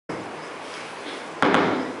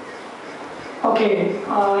Okay,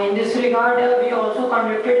 in this regard, we also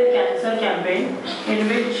conducted a cancer campaign in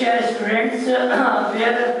which students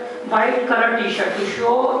wear white color t-shirt to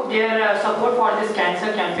show their support for this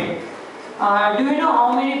cancer campaign. Do you know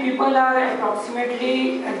how many people are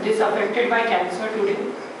approximately disaffected by cancer today?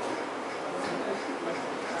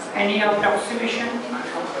 Any approximation?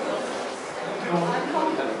 No.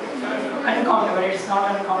 Uncountable, it's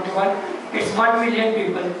not uncountable. It's 1 million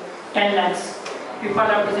people, 10 lakhs people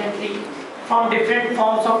are presently from different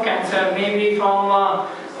forms of cancer, maybe from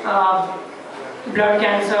blood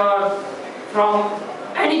cancer, from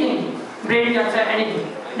anything, brain cancer, anything.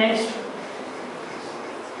 Next.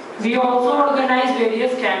 We also organize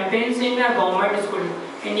various campaigns in a government school.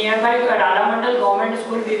 In nearby Mandal government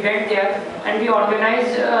school, we went there and we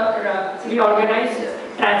organized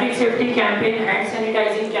traffic safety campaign, hand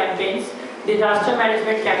sanitizing campaigns, disaster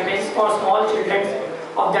management campaigns for small children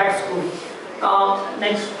of that school.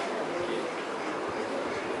 Next.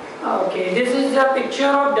 Okay, this is the picture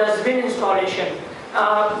of dustbin installation.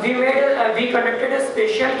 We conducted a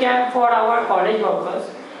special camp for our college workers.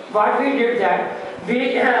 What we did that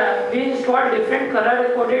we installed different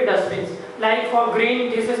color coded dustbins. Like for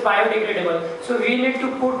green, this is biodegradable. So we need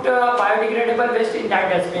to put biodegradable waste in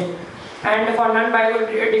that dustbin. And for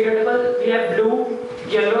non-biodegradable, we have blue,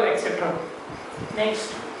 yellow, etc.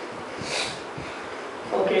 Next.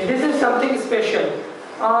 Okay, this is something special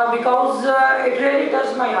because it really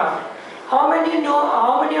touched my heart. How many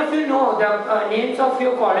of you know the names of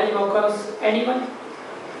your college workers? Anyone?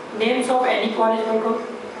 Names of any college worker?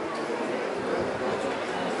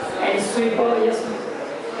 Any sweeper? Yes.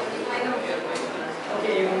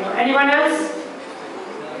 Okay, you know. Anyone else?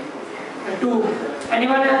 2.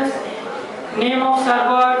 Anyone else? Name of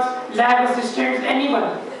servers, lab assistants,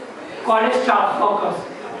 anyone? College staff workers?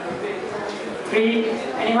 3.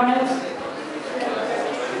 Anyone else?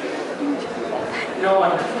 No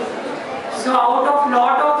one. So out of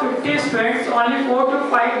lot of 50 students, only 4 to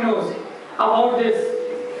 5 knows about this,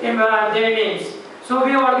 their names. So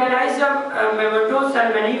we organized a memento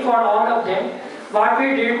ceremony for all of them. What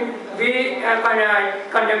we did, we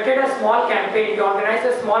conducted a small campaign. We organized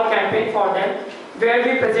a small campaign for them, where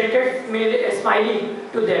we presented smiley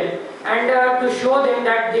to them and to show them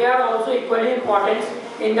that they are also equally important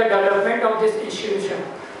in the development of this institution.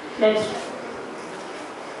 Next.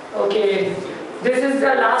 Okay, this is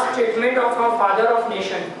the last statement of our Father of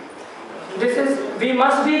Nation. We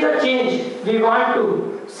must be the change we want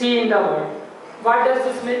to see in the world. What does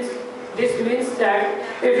this mean? This means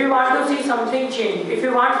that if you want to see something change, if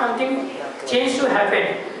you want something change to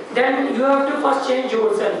happen, then you have to first change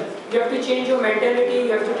yourself. You have to change your mentality,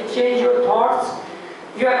 you have to change your thoughts.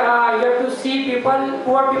 You have to see people,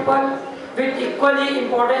 poor people with equally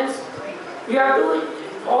importance. You have to,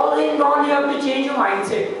 all in all, you have to change your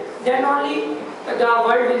mindset. Then only the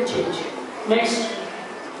world will change. Next.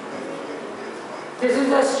 This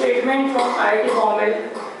is a statement from IIT Bombay.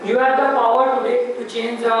 You have the power today to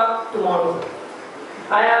change tomorrow.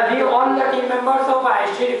 We all the team members of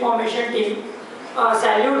IIT Reformation team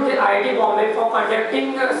salute the IIT Bombay for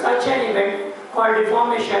conducting such an event called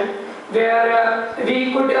Reformation, where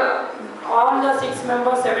we could, all the 6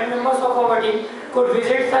 members, 7 members of our team could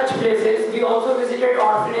visit such places. We also visited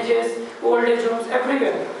orphanages, old age homes,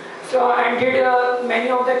 everywhere. So and did many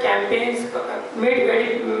of the campaigns, met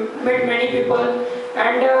many people,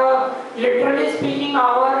 and literally speaking,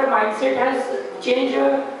 our mindset has changed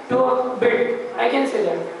to a bit. I can say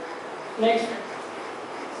that. Next.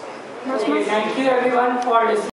 Okay, thank you everyone for listening.